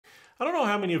I don't know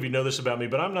how many of you know this about me,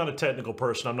 but I'm not a technical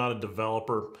person. I'm not a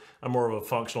developer. I'm more of a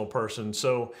functional person.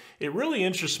 So it really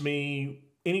interests me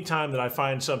anytime that I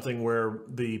find something where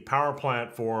the Power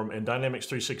Platform and Dynamics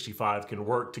 365 can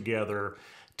work together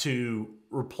to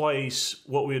replace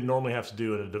what we would normally have to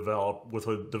do with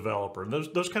a developer. And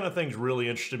those kind of things really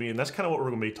interest me, and that's kind of what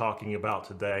we're going to be talking about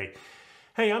today.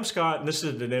 Hey, I'm Scott, and this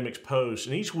is a Dynamics Post,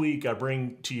 and each week I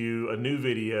bring to you a new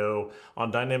video on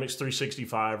Dynamics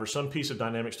 365 or some piece of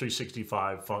Dynamics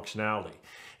 365 functionality.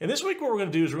 And this week what we're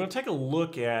going to do is we're going to take a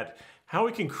look at how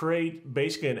we can create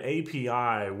basically an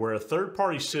API where a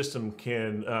third-party system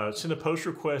can send a post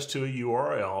request to a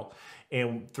URL,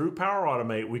 and through Power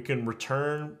Automate we can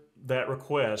return that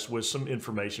request with some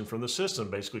information from the system,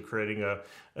 basically creating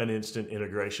an instant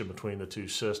integration between the two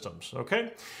systems.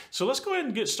 Okay, so let's go ahead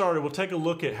and get started. We'll take a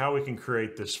look at how we can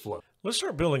create this flow. Let's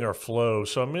start building our flow.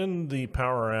 So I'm in the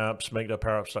Power Apps,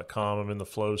 make.powerapps.com. I'm in the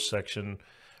flows section.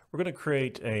 We're going to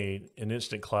create an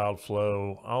instant cloud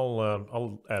flow.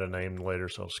 I'll add a name later,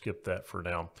 so I'll skip that for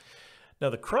now. Now,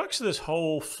 the crux of this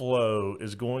whole flow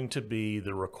is going to be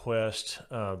the request,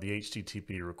 the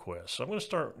HTTP request. So I'm going to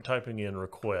start typing in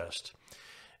request,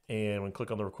 and we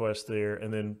click on the request there,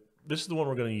 and then this is the one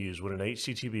we're going to use when an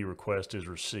HTTP request is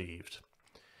received.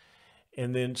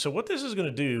 And then, so what this is going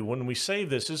to do, when we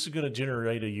save this is going to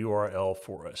generate a URL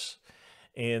for us.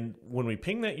 And when we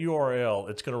ping that URL,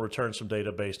 it's going to return some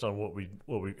data based on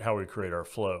how we create our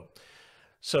flow.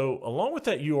 So along with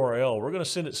that URL, we're going to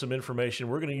send it some information.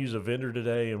 We're going to use a vendor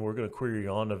today, and we're going to query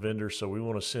on the vendor. So we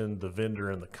want to send the vendor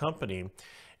and the company.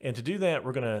 And to do that,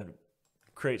 we're going to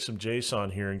create some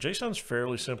JSON here. And JSON is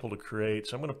fairly simple to create.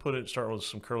 So I'm going to start with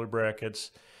some curly brackets.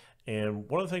 And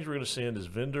one of the things we're going to send is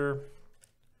vendor.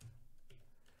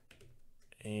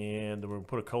 And then we're going to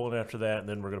put a colon after that. And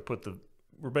then we're going to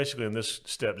we're basically in this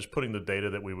step just putting the data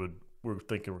that we're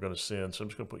thinking we're going to send. So I'm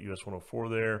just going to put US 104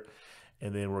 there.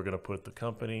 And then we're going to put the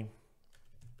company,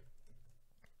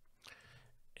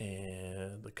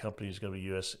 and the company is going to be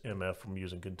USMF from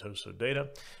using Contoso data.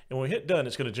 And when we hit done,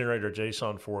 it's going to generate our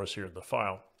JSON for us here in the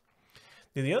file.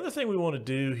 Now, the other thing we want to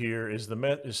do here is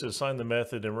to assign the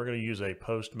method, and we're going to use a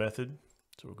post method.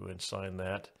 So we'll go ahead and sign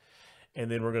that.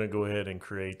 And then we're going to go ahead and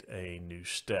create a new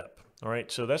step. All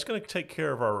right, so that's going to take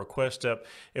care of our request step.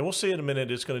 And we'll see in a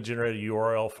minute, it's going to generate a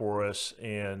URL for us,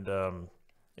 and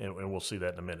we'll see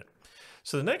that in a minute.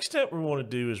 So the next step we want to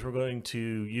do is we're going to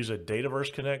use a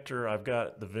Dataverse connector. I've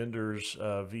got the vendor's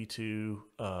V2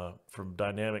 from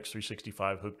Dynamics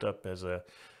 365 hooked up as a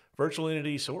virtual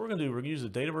entity. So what we're going to do, we're going to use the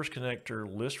Dataverse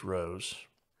connector list rows.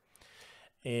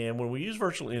 And when we use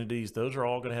virtual entities, those are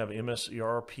all going to have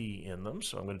MSERP in them.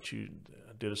 So I'm going to choose,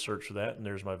 I did a search for that, and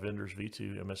there's my vendor's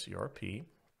V2 MSERP.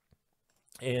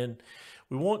 And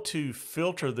we want to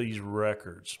filter these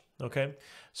records. Okay,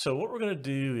 so what we're going to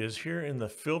do is here in the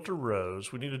filter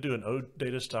rows, we need to do an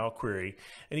OData style query,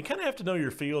 and you kind of have to know your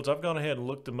fields. I've gone ahead and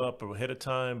looked them up ahead of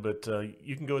time, but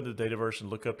you can go into the Dataverse and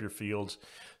look up your fields.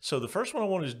 So the first one I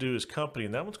wanted to do is company,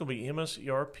 and that one's going to be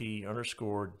MSERP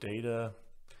underscore data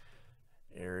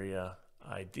area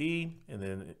ID, and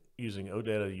then using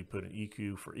OData, you put an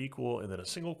EQ for equal, and then a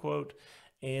single quote,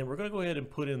 and we're going to go ahead and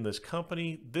put in this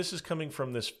company. This is coming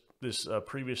from this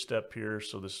previous step here,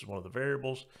 so this is one of the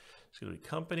variables. It's going to be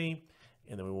company,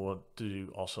 and then we want to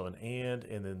do also an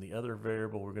and then the other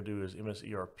variable we're going to do is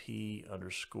MSERP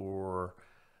underscore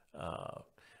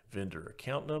vendor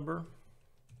account number,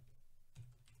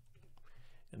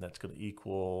 and that's going to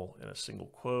equal in a single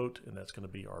quote, and that's going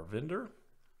to be our vendor,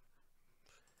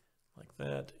 like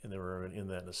that, and then we're going to end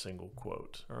that in a single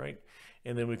quote. All right,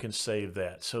 and then we can save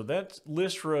that. So that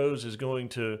list rows is going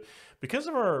to, because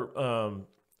of our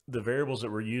the variables that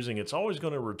we're using, it's always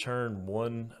going to return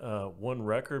one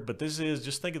record, but this is,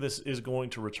 just think of this, is going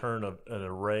to return an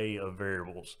array of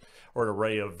variables or an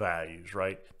array of values,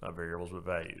 right? Not variables, but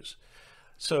values.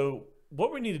 So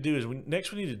what we need to do is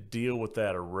next we need to deal with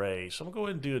that array. So I'm going to go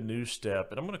ahead and do a new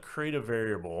step, and I'm going to create a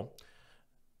variable,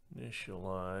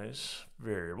 initialize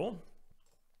variable,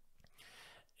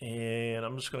 and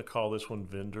I'm just going to call this one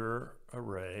vendor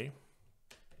array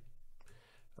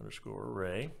underscore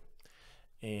array.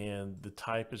 And the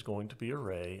type is going to be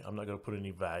array. I'm not going to put any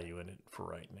value in it for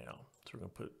right now. So we're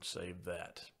going to save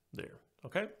that there.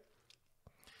 Okay.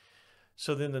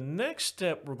 So then the next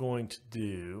step we're going to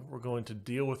do, we're going to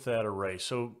deal with that array.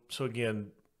 So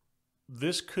again,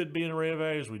 this could be an array of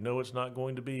values. We know it's not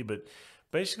going to be, but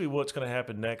basically what's going to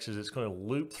happen next is it's going to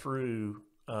loop through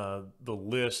the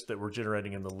list that we're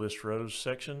generating in the list rows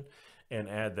section and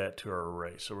add that to our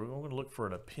array. So we're going to look for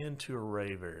an append to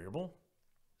array variable.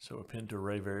 So append to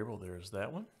array variable, there's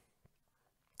that one.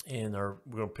 And we're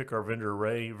going to pick our vendor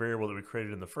array variable that we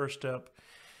created in the first step.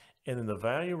 And then the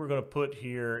value we're going to put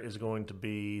here is going to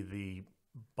be the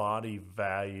body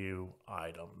value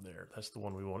item there. That's the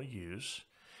one we want to use.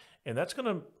 And that's going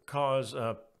to cause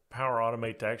Power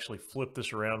Automate to actually flip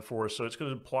this around for us. So it's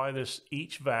going to apply this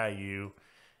each value.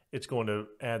 It's going to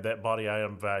add that body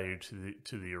item value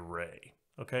to the array.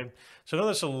 Okay. So I know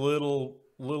that's a little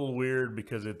weird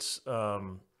because it's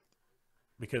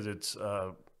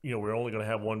you know, we're only going to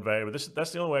have one value, but that's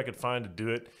the only way I could find to do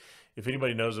it. If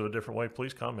anybody knows of a different way,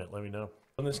 please comment, let me know.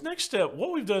 On this next step,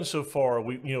 what we've done so far,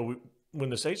 when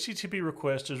this HTTP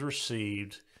request is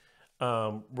received,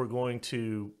 we're going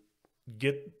to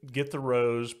get the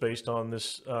rows based on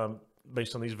this,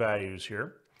 based on these values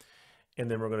here.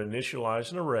 And then we're going to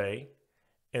initialize an array.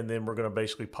 And then we're going to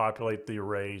basically populate the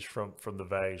arrays from the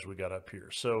values we got up here.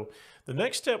 So the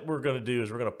next step we're going to do is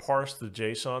we're going to parse the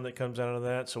JSON that comes out of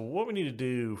that. So what we need to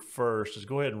do first is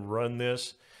go ahead and run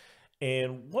this.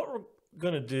 And what we're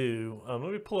going to do, let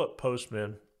me pull up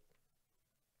Postman.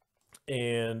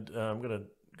 And I'm going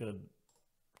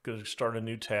to start a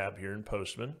new tab here in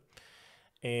Postman.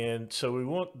 And so we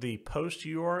want the post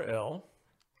URL.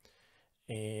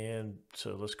 And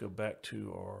so let's go back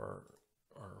to our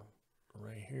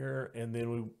array here, and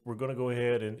then we're going to go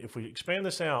ahead, and if we expand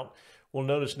this out, we'll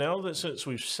notice now that since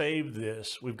we've saved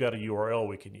this, we've got a URL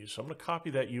we can use. So I'm going to copy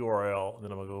that URL, and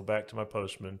then I'm going to go back to my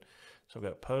Postman. So I've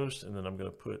got post, and then I'm going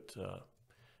to put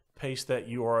paste that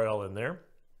URL in there.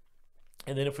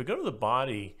 And then if we go to the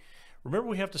body, remember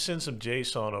we have to send some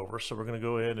JSON over, so we're going to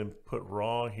go ahead and put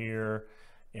raw here,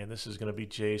 and this is going to be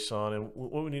JSON, and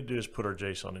what we need to do is put our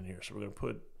JSON in here. So we're going to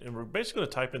put, and we're basically going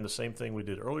to type in the same thing we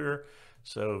did earlier.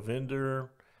 So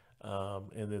vendor,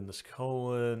 and then this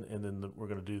colon, and then we're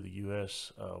going to do the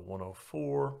US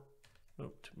 104.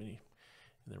 Oh, too many.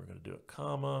 And then we're going to do a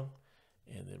comma,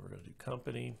 and then we're going to do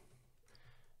company,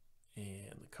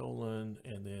 and the colon,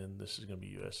 and then this is going to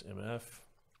be US MF.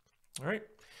 All right.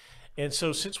 And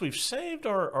so since we've saved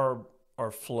our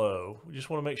flow, we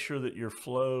just want to make sure that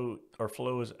our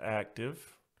flow is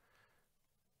active.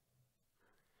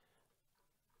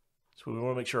 So we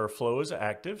want to make sure our flow is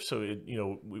active. So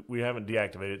we haven't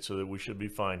deactivated, so that we should be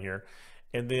fine here.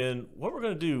 And then what we're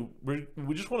going to do,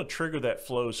 we just want to trigger that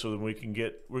flow so that we're going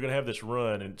to have this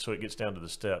run, and so it gets down to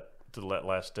the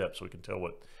last step, so we can tell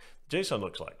what JSON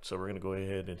looks like. So we're going to go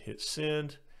ahead and hit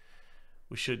send.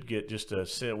 We should get just a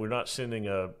send. We're not sending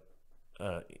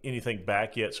anything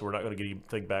back yet, so we're not going to get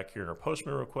anything back here in our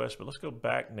Postman request. But let's go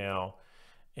back now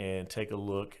and take a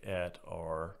look at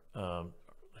our.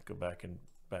 Go back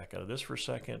out of this for a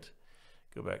second.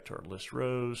 Go back to our list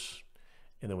rows,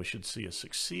 and then we should see a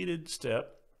succeeded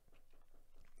step.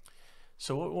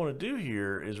 So what we want to do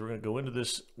here is we're going to go into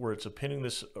this where it's appending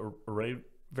this array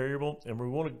variable, and we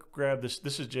want to grab this.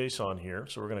 This is JSON here,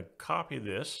 so we're going to copy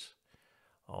this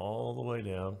all the way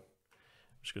down.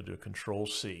 I'm just going to do a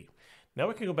Control-C. Now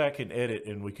we can go back and edit,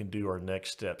 and we can do our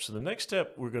next step. So the next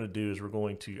step we're going to do is we're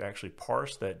going to actually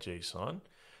parse that JSON.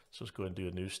 So let's go ahead and do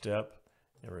a new step,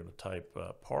 and we're going to type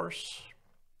parse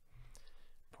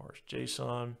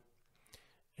JSON,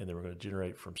 and then we're going to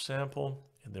generate from sample,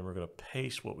 and then we're going to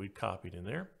paste what we copied in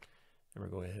there, and we're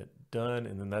going to hit done,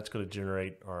 and then that's going to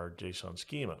generate our JSON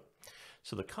schema.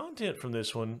 So the content from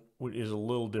this one is a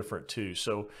little different too.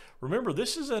 So remember,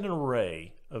 this is an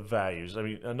array of values. I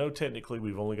mean, I know technically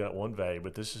we've only got one value,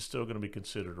 but this is still going to be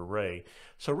considered array.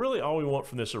 So really all we want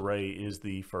from this array is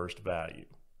the first value.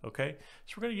 Okay,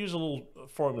 so we're going to use a little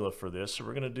formula for this. So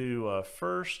we're going to do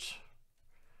first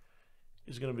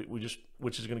is going to be,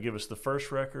 which is going to give us the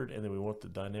first record, and then we want the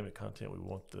dynamic content, we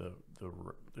want the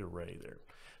array there.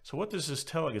 So what this is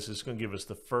telling us is it's going to give us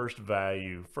the first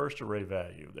value, first array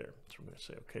value there. So we're going to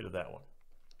say okay to that one.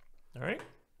 All right.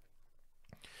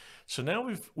 So now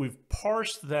we've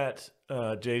parsed that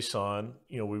JSON.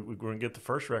 We're going to get the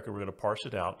first record. We're going to parse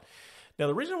it out. Now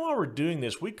the reason why we're doing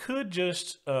this, we could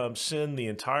just send the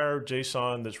entire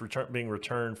JSON that's being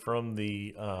returned from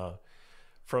the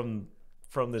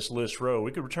from this list row.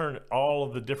 We could return all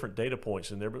of the different data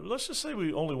points in there, but let's just say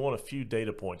we only want a few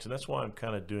data points, and that's why I'm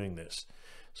kind of doing this.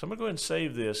 So I'm going to go ahead and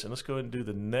save this, and let's go ahead and do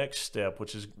the next step,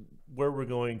 which is where we're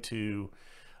going to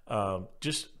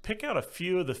just pick out a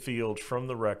few of the fields from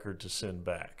the record to send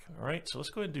back. All right, so let's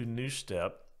go ahead and do new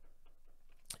step.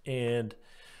 And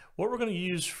what we're going to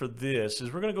use for this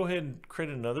is we're going to go ahead and create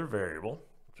another variable.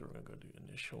 So we're going to go do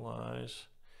initialize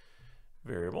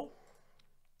variable.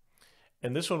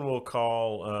 And this one we'll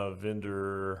call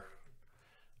vendor,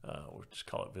 we'll just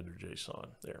call it vendor JSON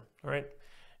there. All right.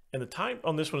 And the type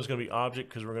on this one is going to be object,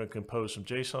 because we're going to compose some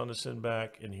JSON to send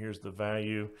back. And here's the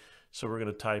value. So we're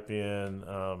going to type in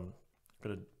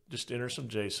going to just enter some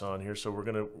JSON here. So we're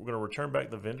going to return back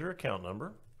the vendor account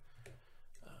number.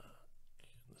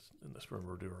 And let's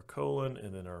remember to do our colon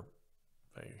and then our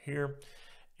value here.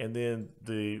 And then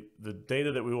the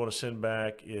data that we want to send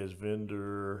back is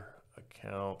vendor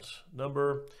account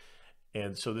number.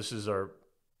 And so this is our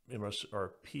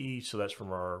MSRP. So that's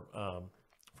from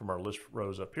our list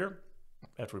rows up here.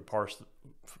 After we parse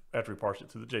it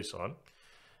through the JSON,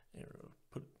 and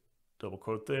put double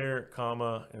quote there,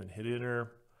 comma, and then hit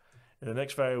enter. And the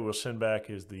next value we'll send back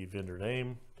is the vendor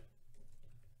name,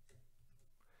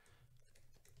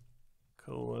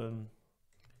 colon,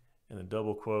 and then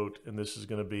double quote. And this is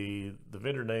going to be, the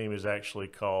vendor name is actually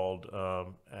called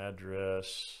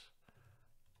address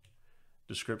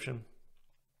description.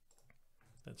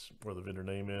 That's where the vendor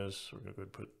name is. So we're going to go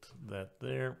ahead and put that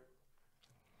there.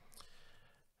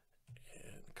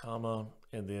 And comma.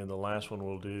 And then the last one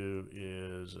we'll do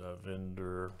is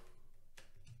vendor.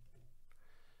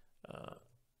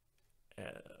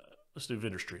 Let's do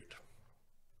vendor street.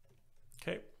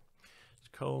 Okay. It's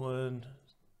colon,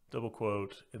 double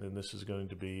quote, and then this is going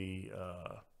to be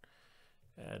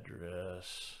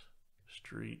address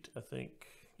street, I think.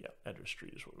 Yeah, address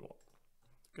street is what we want.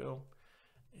 Go.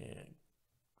 And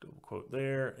double quote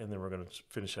there, and then we're going to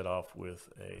finish that off with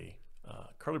a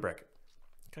curly bracket.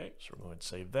 Okay, so we're going to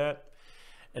save that.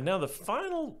 And now the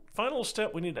final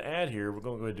step we need to add here, we're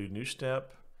going to go ahead and do new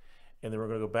step, and then we're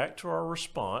going to go back to our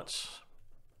response.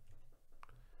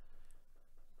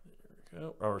 There we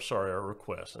go. Or sorry, our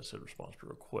request. I said response to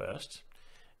request.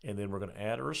 And then we're going to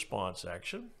add a response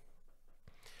action.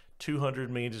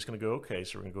 200 means it's going to go okay,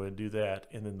 so we're going to go ahead and do that.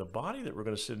 And then the body that we're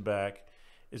going to send back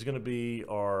is going to be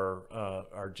our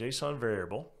JSON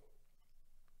variable.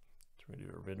 So we're going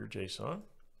to do our vendor JSON,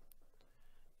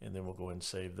 and then we'll go ahead and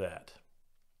save that.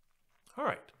 All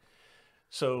right,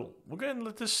 so we'll go ahead and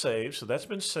let this save. So that's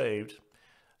been saved.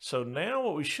 So now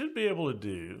what we should be able to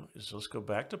do is let's go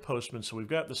back to Postman. So we've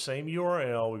got the same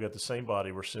URL, we've got the same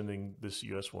body. We're sending this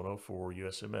US 104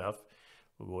 USMF.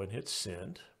 We'll go ahead and hit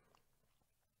send.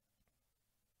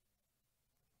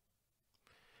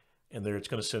 And there it's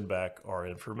going to send back our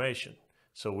information.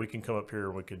 So we can come up here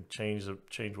and we can change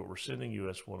what we're sending,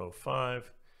 US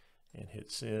 105, and hit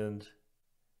send,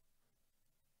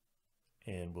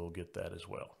 and we'll get that as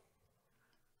well.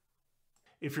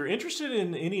 If you're interested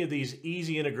in any of these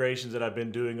easy integrations that I've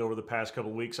been doing over the past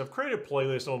couple of weeks, I've created a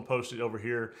playlist. I'll post it over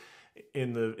here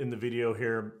in the video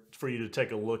here for you to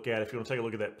take a look at. If you want to take a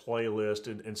look at that playlist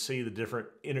and see the different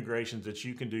integrations that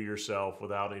you can do yourself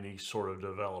without any sort of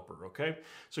developer, okay?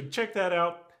 So check that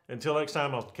out. Until next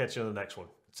time, I'll catch you on the next one.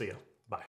 See ya.